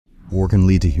War can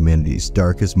lead to humanity's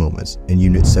darkest moments, and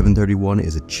Unit 731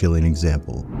 is a chilling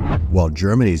example. While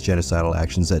Germany's genocidal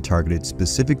actions that targeted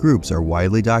specific groups are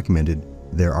widely documented,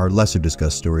 there are lesser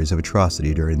discussed stories of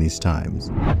atrocity during these times.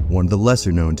 One of the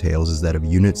lesser known tales is that of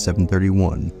Unit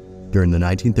 731. During the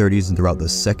 1930s and throughout the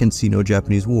Second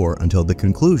Sino-Japanese War until the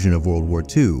conclusion of World War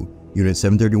II, Unit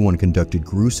 731 conducted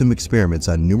gruesome experiments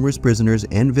on numerous prisoners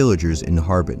and villagers in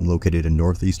Harbin, located in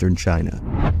northeastern China.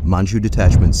 Manshu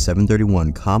Detachment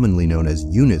 731, commonly known as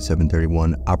Unit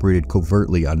 731, operated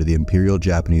covertly under the Imperial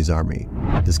Japanese Army.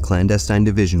 This clandestine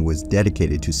division was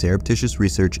dedicated to surreptitious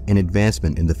research and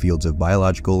advancement in the fields of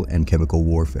biological and chemical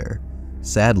warfare.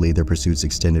 Sadly, their pursuits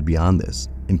extended beyond this,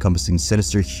 encompassing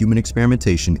sinister human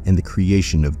experimentation and the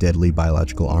creation of deadly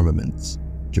biological armaments.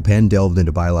 Japan delved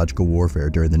into biological warfare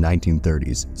during the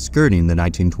 1930s, skirting the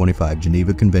 1925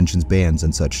 Geneva Convention's bans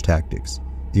on such tactics.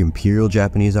 The Imperial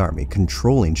Japanese Army,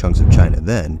 controlling chunks of China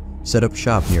then, set up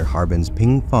shop near Harbin's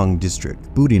Pingfang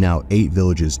district, booting out 8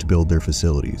 villages to build their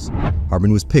facilities.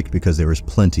 Harbin was picked because there was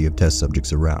plenty of test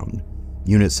subjects around.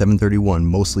 Unit 731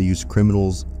 mostly used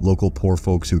criminals, local poor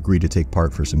folks who agreed to take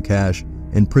part for some cash,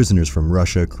 and prisoners from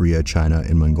Russia, Korea, China,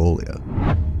 and Mongolia.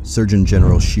 Surgeon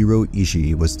General Shiro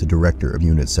Ishii was the director of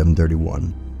Unit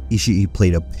 731. Ishii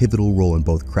played a pivotal role in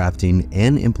both crafting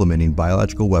and implementing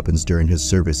biological weapons during his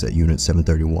service at Unit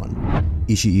 731.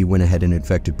 Ishii went ahead and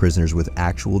infected prisoners with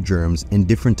actual germs and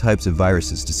different types of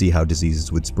viruses to see how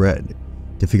diseases would spread.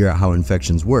 To figure out how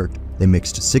infections worked, they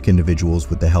mixed sick individuals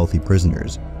with the healthy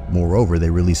prisoners. Moreover, they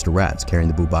released rats carrying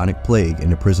the bubonic plague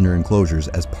into prisoner enclosures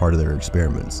as part of their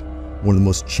experiments. One of the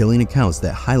most chilling accounts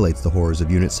that highlights the horrors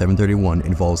of Unit 731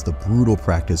 involves the brutal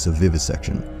practice of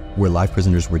vivisection, where live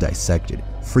prisoners were dissected,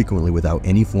 frequently without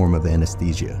any form of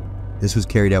anesthesia. This was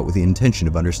carried out with the intention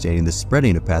of understanding the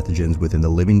spreading of pathogens within the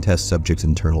living test subjects'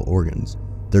 internal organs.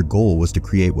 Their goal was to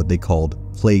create what they called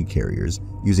plague carriers,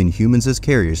 using humans as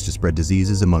carriers to spread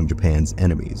diseases among Japan's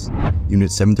enemies.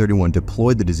 Unit 731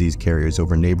 deployed the disease carriers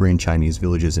over neighboring Chinese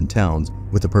villages and towns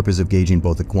with the purpose of gauging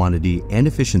both the quantity and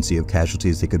efficiency of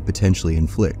casualties they could potentially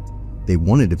inflict. They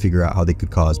wanted to figure out how they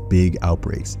could cause big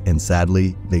outbreaks, and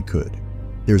sadly, they could.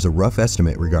 There's a rough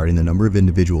estimate regarding the number of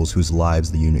individuals whose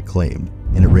lives the unit claimed,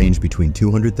 and it ranged between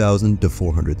 200,000 to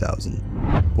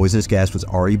 400,000. Poisonous gas was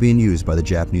already being used by the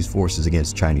Japanese forces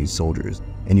against Chinese soldiers,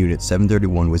 and Unit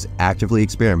 731 was actively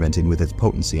experimenting with its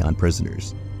potency on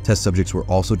prisoners. Test subjects were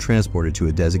also transported to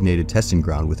a designated testing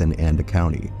ground within Anda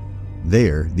County.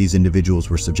 There, these individuals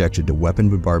were subjected to weapon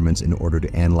bombardments in order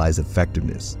to analyze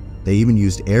effectiveness. They even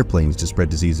used airplanes to spread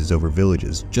diseases over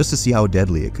villages, just to see how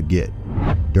deadly it could get.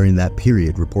 During that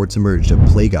period, reports emerged of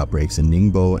plague outbreaks in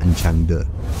Ningbo and Changde.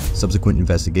 Subsequent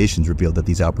investigations revealed that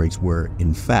these outbreaks were,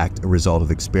 in fact, a result of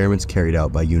experiments carried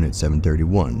out by Unit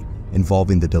 731,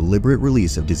 involving the deliberate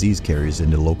release of disease carriers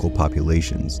into local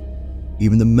populations.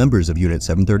 Even the members of Unit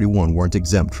 731 weren't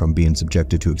exempt from being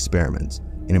subjected to experiments.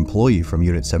 An employee from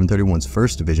Unit 731's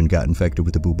 1st Division got infected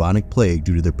with the bubonic plague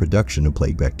due to the production of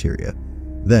plague bacteria.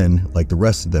 Then, like the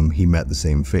rest of them, he met the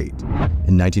same fate.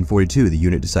 In 1942, the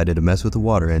unit decided to mess with the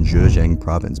water in Zhejiang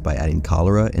province by adding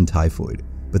cholera and typhoid,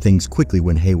 but things quickly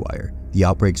went haywire. The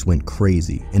outbreaks went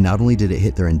crazy, and not only did it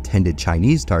hit their intended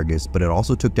Chinese targets, but it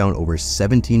also took down over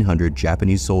 1,700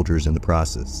 Japanese soldiers in the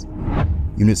process.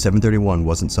 Unit 731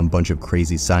 wasn't some bunch of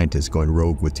crazy scientists going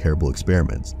rogue with terrible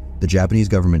experiments. The Japanese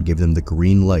government gave them the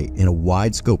green light and a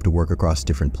wide scope to work across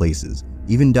different places,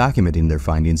 even documenting their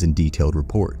findings in detailed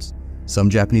reports. Some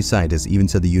Japanese scientists even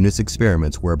said the unit's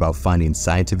experiments were about finding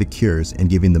scientific cures and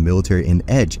giving the military an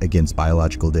edge against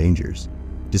biological dangers.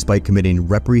 Despite committing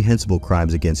reprehensible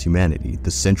crimes against humanity,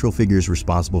 the central figures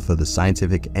responsible for the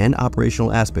scientific and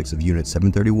operational aspects of Unit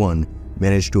 731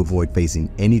 managed to avoid facing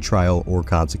any trial or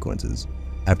consequences.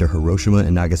 After Hiroshima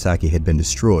and Nagasaki had been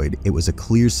destroyed, it was a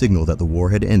clear signal that the war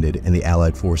had ended and the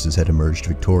Allied forces had emerged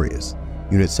victorious.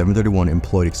 Unit 731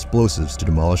 employed explosives to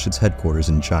demolish its headquarters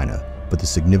in China, but the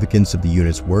significance of the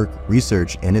unit's work,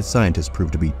 research, and its scientists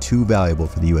proved to be too valuable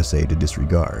for the USA to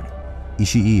disregard.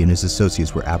 Ishii and his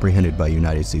associates were apprehended by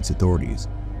United States authorities.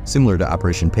 Similar to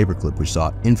Operation Paperclip, which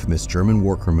saw infamous German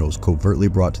war criminals covertly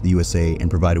brought to the USA and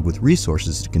provided with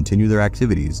resources to continue their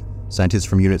activities, scientists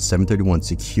from Unit 731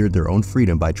 secured their own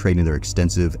freedom by trading their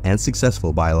extensive and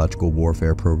successful biological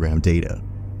warfare program data.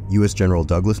 U.S. General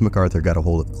Douglas MacArthur got a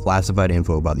hold of classified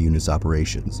info about the unit's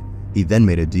operations. He then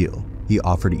made a deal. He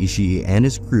offered Ishii and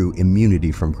his crew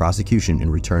immunity from prosecution in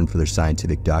return for their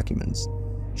scientific documents.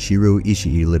 Shiro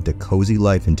Ishii lived a cozy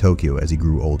life in Tokyo as he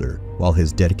grew older, while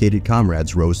his dedicated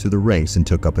comrades rose through the ranks and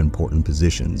took up important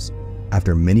positions.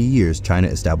 After many years, China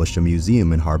established a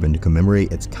museum in Harbin to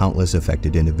commemorate its countless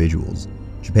affected individuals.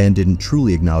 Japan didn't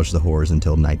truly acknowledge the horrors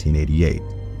until 1988.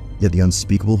 Yet the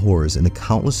unspeakable horrors and the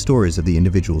countless stories of the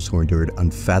individuals who endured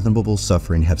unfathomable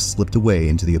suffering have slipped away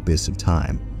into the abyss of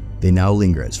time. They now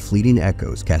linger as fleeting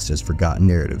echoes cast as forgotten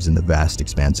narratives in the vast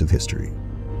expanse of history.